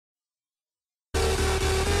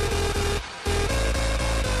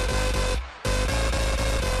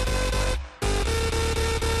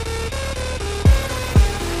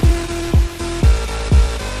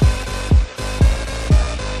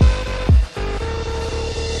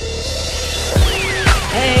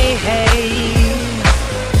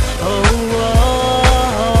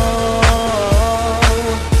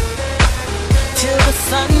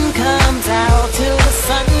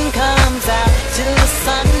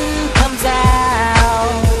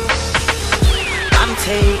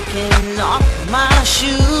my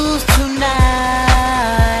shoes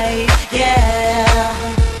tonight. Yeah,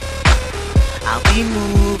 I'll be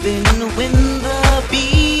moving when the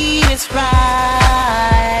beat is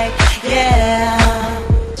right. Yeah,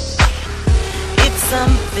 it's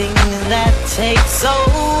something that takes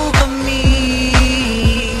over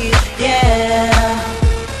me. Yeah,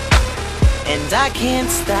 and I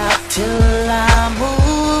can't stop till I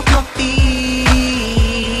move my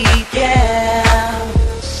feet. Yeah,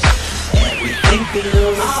 everything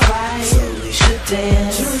feels alright, so we should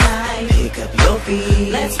dance tonight. Pick up your feet,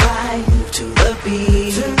 let's ride. Move to the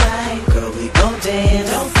beat tonight. Girl, we gon' dance,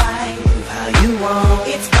 don't fight. Move how you want,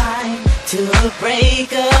 it's fine. Till the break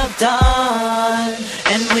of dawn,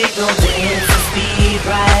 and we gon' dance the speed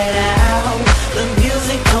right out. The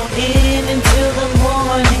music don't end until the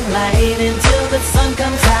morning light, until the sun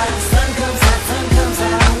comes out. Sun comes out, sun comes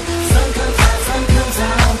out, sun comes out, sun comes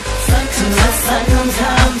out, sun till the sun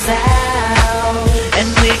comes out, and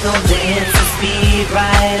we gon' dance the speed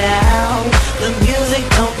right out. The music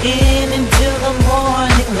don't end until the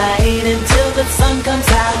morning light, until the sun comes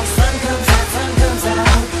out. Sun comes out, sun comes out,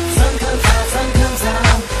 sun comes out, sun comes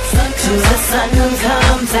out, sun till the sun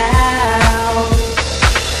comes out.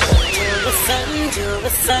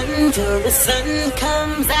 Till the sun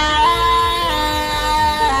comes out.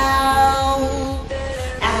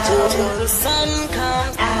 Till the sun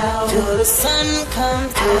comes out. Till the sun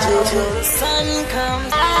comes out. Till the sun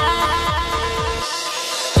comes out.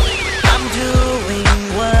 I'm doing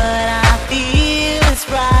what I feel is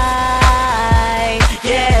right.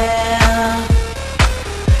 Yeah,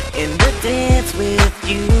 in the dance with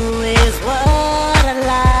you is what I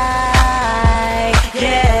like.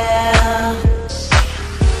 Yeah,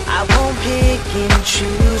 I won't pick and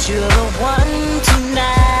choose, you're the one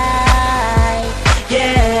tonight.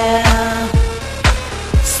 Yeah,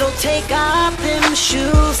 so take off them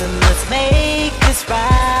shoes and let's make this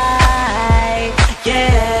right.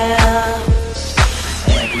 Yeah,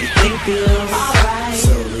 everything feels alright,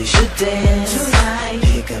 so we should dance tonight.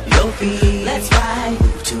 Pick up your feet, let's ride.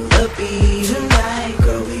 Move to the beat tonight.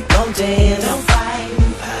 Girl, we gon' dance, don't fight.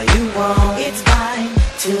 Move how you want, it's fine.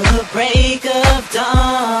 Till the break of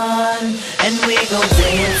dawn, and we gon'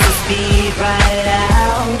 dance the speed right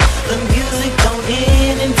out. The music don't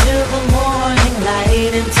end until the morning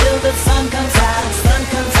light, until the sun comes out. Sun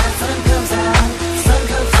comes out, sun comes out, sun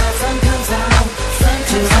comes out, sun comes out, sun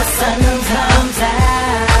till the sun comes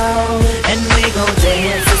out, and we gon'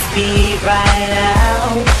 dance the speed right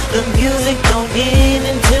out. The music don't end